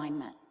you in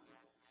alignment?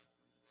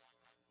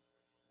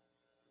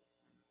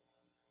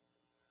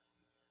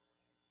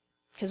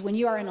 Because when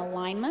you are in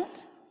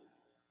alignment,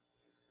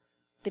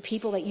 the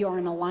people that you are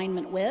in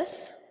alignment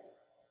with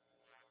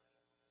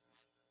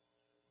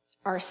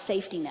are a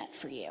safety net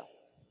for you.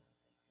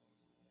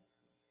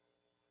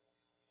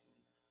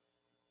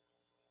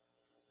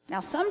 Now,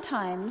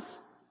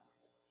 sometimes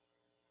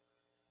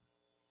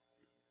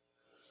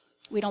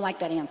we don't like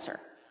that answer,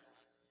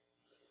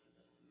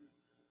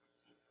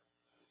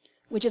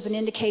 which is an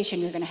indication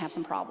you're going to have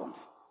some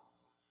problems,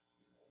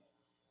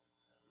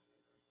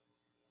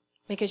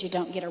 because you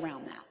don't get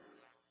around that.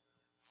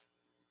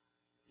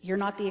 You're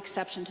not the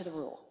exception to the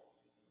rule.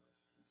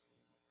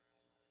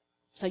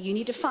 So you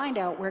need to find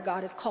out where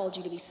God has called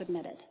you to be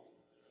submitted.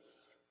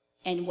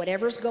 And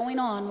whatever's going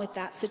on with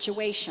that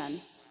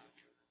situation,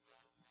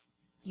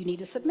 you need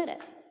to submit it.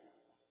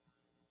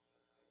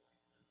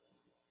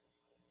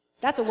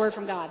 That's a word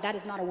from God. That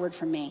is not a word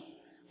from me.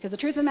 Because the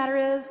truth of the matter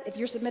is, if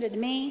you're submitted to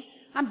me,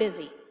 I'm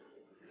busy.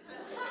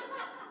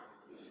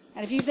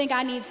 And if you think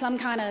I need some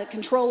kind of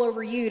control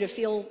over you to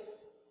feel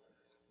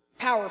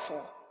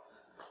powerful,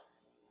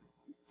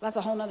 that's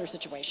a whole nother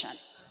situation.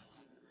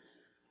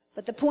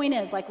 But the point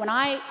is, like when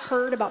I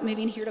heard about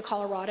moving here to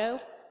Colorado,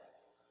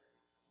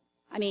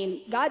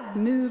 God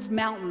moved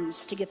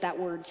mountains to get that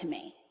word to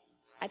me.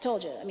 I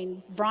told you,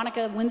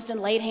 Veronica Winston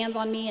laid hands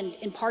on me and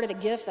imparted a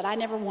gift that I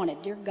never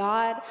wanted. Dear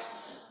God,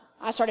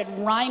 I started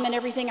rhyming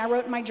everything I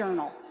wrote in my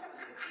journal.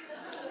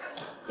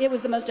 It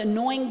was the most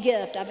annoying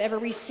gift I've ever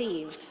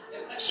received.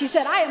 She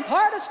said, I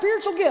impart a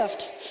spiritual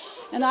gift.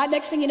 And the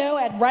next thing you know,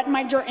 I'd write in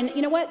my journal. And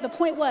you know what? The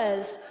point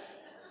was,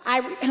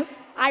 I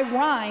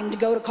rhymed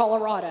go to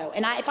Colorado.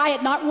 And if I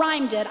had not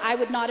rhymed it, I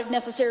would not have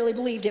necessarily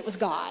believed it was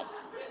God.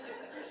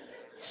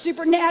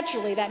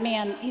 Supernaturally, that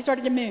man, he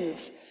started to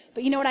move.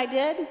 But you know what I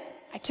did?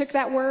 I took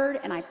that word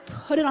and I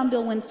put it on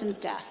Bill Winston's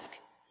desk.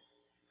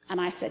 And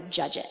I said,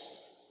 judge it.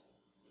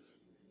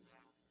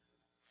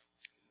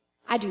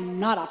 I do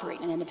not operate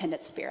in an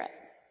independent spirit.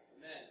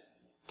 Amen.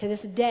 To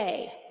this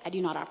day, I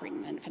do not operate in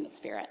an independent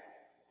spirit.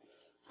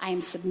 I am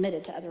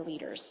submitted to other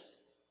leaders.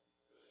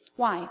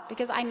 Why?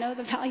 Because I know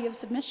the value of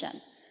submission.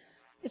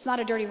 It's not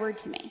a dirty word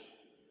to me.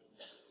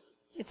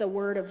 It's a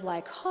word of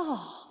like,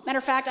 oh. Matter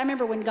of fact, I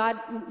remember when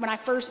I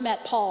first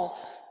met Paul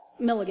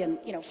Milligan,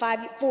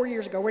 4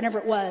 years ago, whenever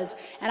it was,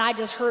 and I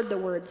just heard the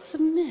word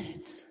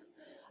submit.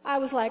 I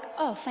was like,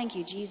 oh, thank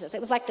you, Jesus. It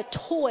was like the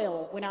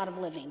toil went out of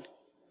living.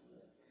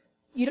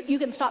 You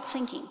can stop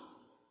thinking.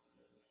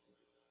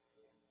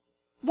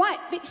 Why?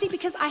 See,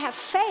 because I have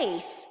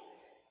faith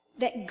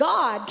that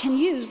God can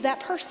use that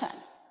person.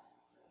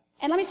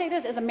 And let me say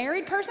this, as a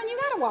married person, you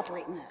got to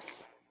operate in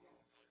this.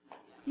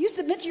 You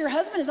submit to your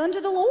husband as unto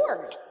the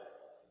Lord,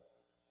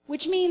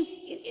 which means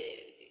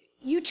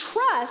you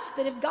trust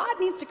that if God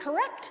needs to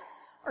correct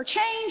or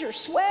change or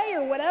sway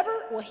or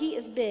whatever, well, he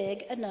is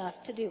big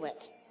enough to do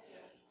it.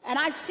 And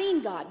I've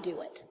seen God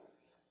do it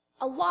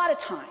a lot of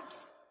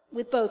times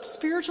with both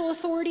spiritual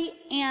authority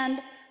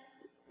and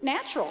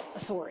natural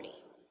authority.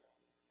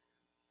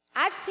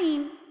 I've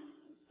seen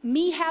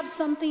me have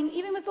something,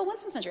 even with Bill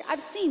Winston's ministry,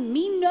 I've seen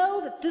me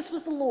know that this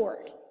was the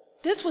Lord.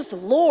 This was the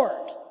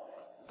Lord.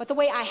 But the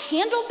way I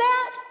handled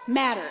that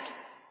mattered.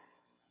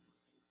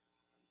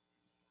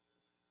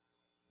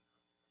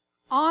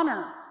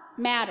 Honor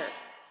mattered.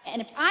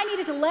 And if I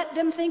needed to let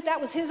them think that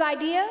was his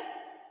idea,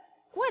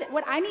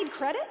 what I need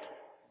credit?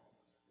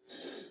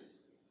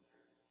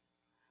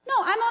 No,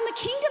 I'm on the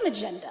kingdom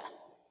agenda.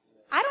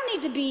 I don't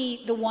need to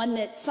be the one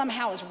that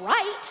somehow is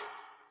right.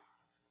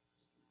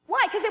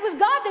 Why? Because it was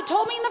God that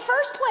told me in the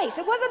first place.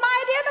 It wasn't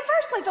my idea in the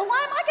first place. So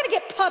why am I going to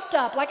get puffed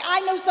up like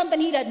I know something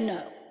he doesn't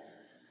know?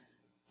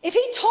 If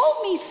he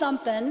told me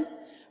something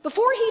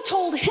before he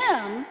told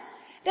him,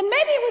 then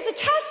maybe it was a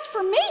test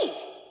for me.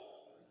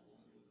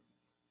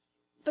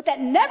 But that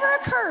never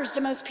occurs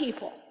to most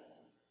people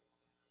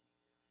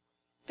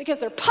because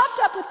they're puffed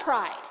up with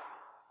pride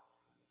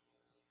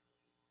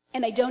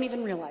and they don't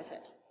even realize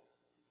it.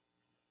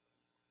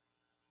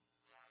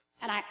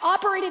 And I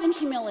operated in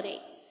humility.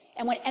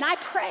 And I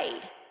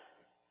prayed.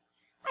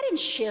 I didn't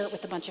share it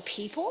with a bunch of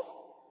people.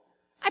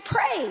 I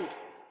prayed.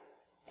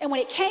 And when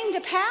it came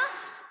to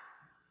pass,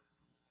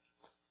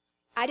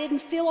 I didn't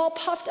feel all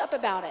puffed up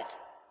about it.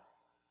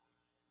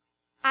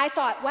 I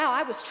thought, wow,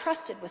 I was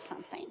trusted with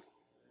something.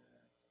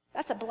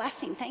 That's a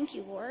blessing. Thank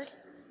you, Lord.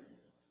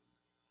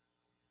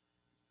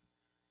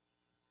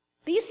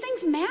 These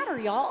things matter,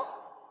 y'all.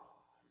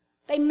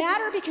 They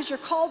matter because you're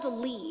called to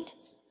lead.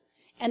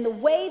 And the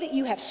way that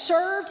you have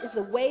served is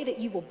the way that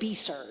you will be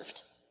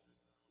served.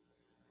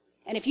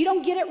 And if you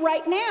don't get it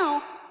right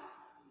now,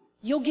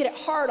 you'll get it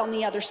hard on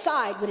the other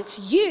side when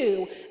it's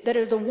you that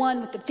are the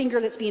one with the finger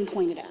that's being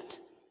pointed at.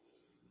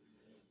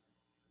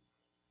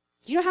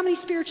 Do you know how many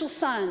spiritual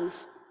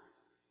sons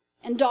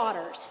and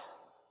daughters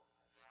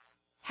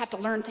have to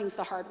learn things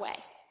the hard way?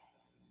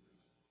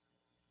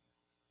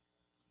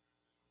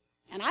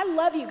 And I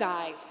love you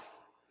guys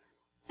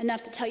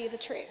enough to tell you the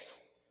truth.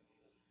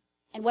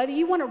 And whether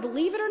you want to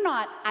believe it or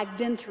not, I've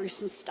been through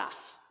some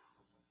stuff.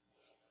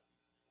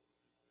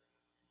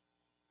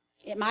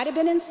 It might have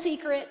been in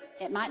secret,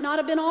 it might not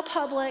have been all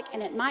public,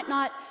 and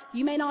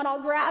you may not all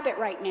grab it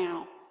right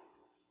now.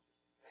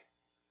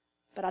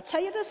 But I'll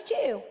tell you this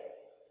too,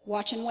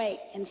 watch and wait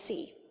and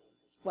see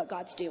what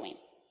God's doing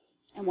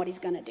and what he's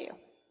going to do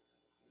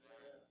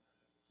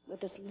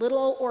with this little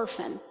old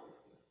orphan.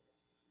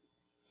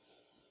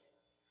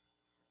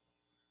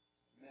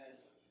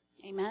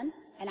 Amen?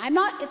 And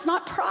it's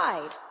not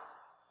pride.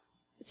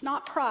 It's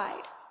not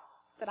pride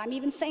that I'm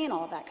even saying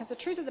all of that, because the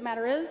truth of the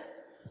matter is,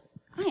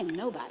 I am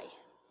nobody.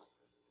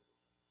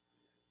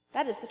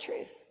 That is the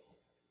truth.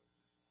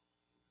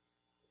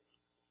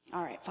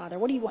 All right, Father,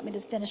 what do you want me to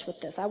finish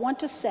with this? I want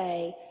to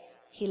say,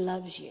 he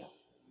loves you.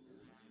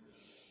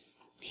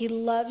 He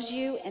loves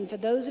you, and for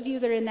those of you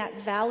that are in that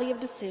valley of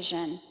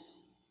decision,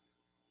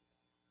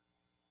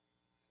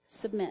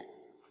 submit.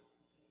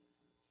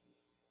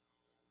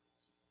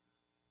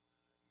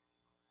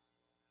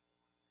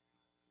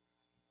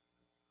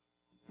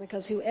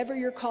 Because whoever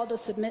you're called to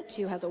submit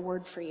to has a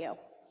word for you.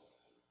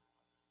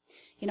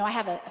 You know, I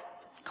have a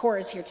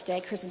chorus here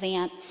today, Chris's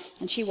aunt,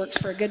 and she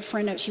works with a good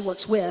friend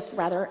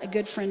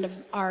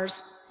of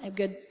ours, a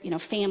good,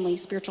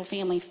 spiritual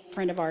family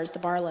friend of ours, the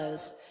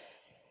Barlows.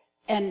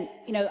 And,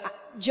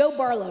 Joe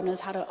Barlow knows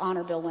how to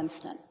honor Bill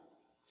Winston.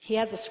 He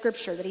has a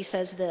scripture that he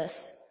says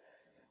this: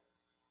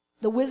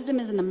 the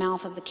wisdom is in the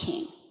mouth of the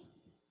king.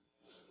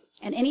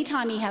 And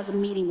anytime he has a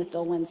meeting with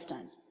Bill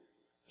Winston,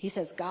 he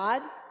says,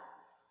 God,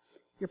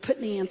 you're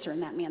putting the answer in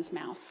that man's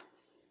mouth.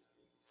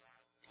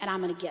 And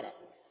I'm going to get it.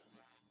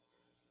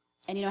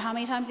 And you know how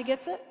many times he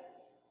gets it?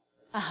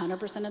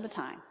 100% of the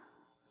time.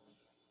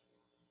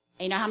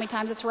 And you know how many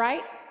times it's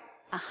right?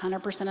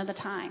 100% of the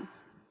time.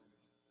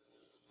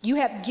 You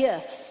have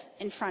gifts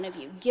in front of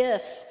you,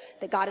 gifts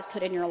that God has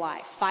put in your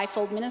life.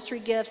 Fivefold ministry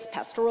gifts,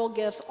 pastoral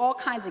gifts, all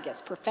kinds of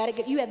gifts, prophetic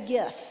gifts. You have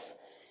gifts.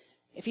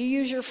 If you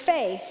use your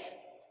faith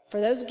for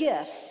those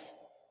gifts,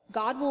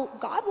 God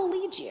will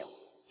lead you.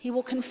 He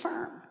will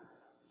confirm.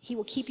 He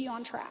will keep you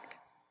on track.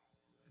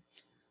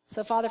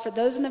 So, Father, for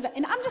those and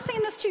I'm just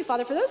saying this too,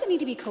 Father, for those that need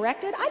to be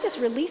corrected, I just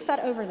release that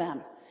over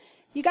them.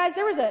 You guys,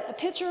 there was a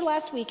picture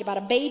last week about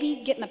a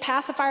baby getting the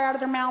pacifier out of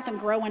their mouth and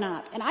growing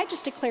up. And I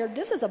just declared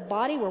this is a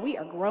body where we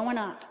are growing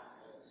up.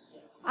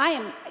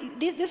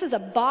 This is a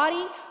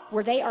body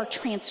where they are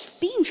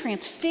being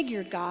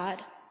transfigured,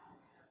 God.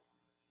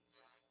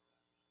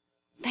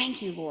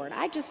 Thank you, Lord.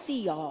 I just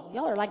see y'all.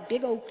 Y'all are like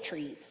big oak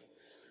trees.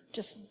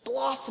 Just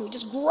blossoming,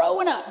 just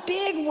growing up,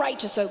 big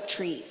righteous oak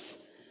trees.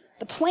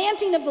 The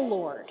planting of the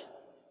Lord.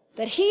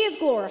 that he is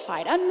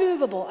glorified,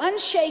 unmovable,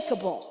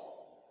 unshakable.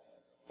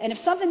 And if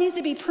something needs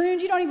to be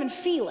pruned, you don't even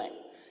feel it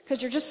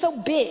because you're just so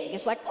big.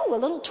 It's like, oh, a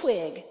little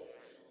twig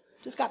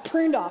just got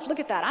pruned off. Look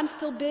at that. I'm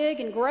still big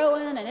and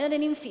growing, and I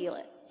didn't even feel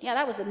it. Yeah,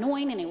 that was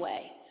annoying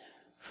anyway.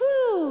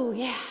 Whew,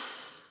 yeah.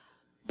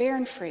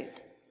 Bearing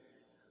fruit.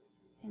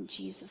 In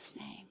Jesus'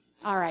 name.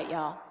 All right,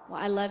 y'all.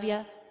 Well, I love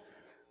you.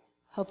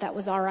 Hope that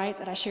was all right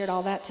that I shared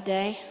all that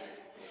today.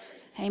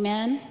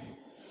 Amen.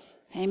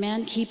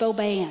 Amen. Keep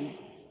obeying.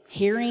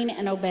 Hearing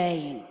and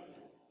obeying.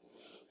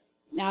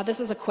 Now, this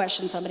is a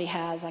question somebody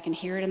has. I can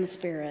hear it in the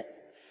spirit.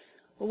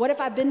 Well, what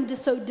if I've been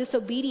so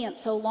disobedient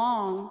so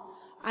long,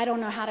 I don't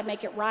know how to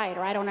make it right,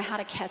 or I don't know how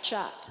to catch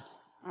up?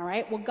 All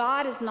right? Well,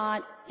 God is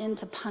not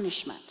into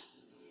punishment.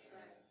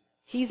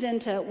 He's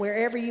into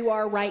wherever you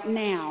are right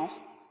now,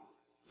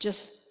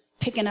 just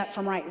picking up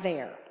from right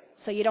there.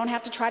 So you don't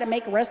have to try to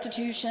make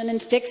restitution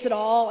and fix it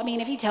all. I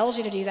mean, if he tells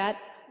you to do that,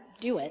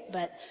 do it.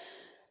 But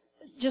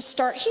just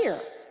start here.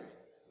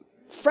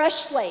 Fresh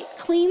slate,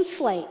 clean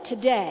slate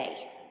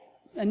today.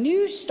 A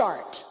new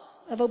start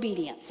of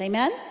obedience.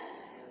 Amen?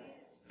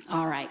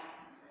 All right.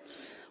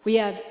 We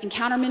have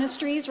Encounter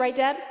Ministries, right,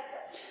 Deb?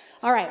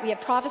 All right. We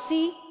have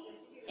prophecy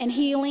and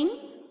healing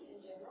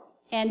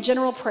and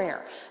general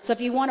prayer. So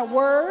if you want a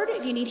word,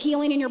 if you need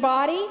healing in your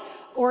body,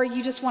 or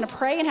you just want to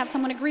pray and have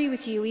someone agree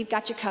with you, we've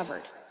got you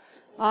covered.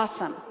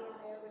 Awesome.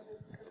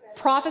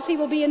 Prophecy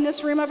will be in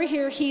this room over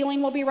here.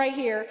 Healing will be right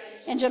here.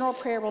 And general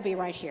prayer will be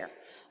right here.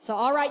 So,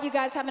 all right, you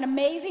guys have an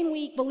amazing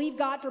week. Believe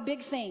God for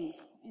big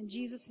things. In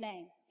Jesus'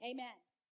 name, amen.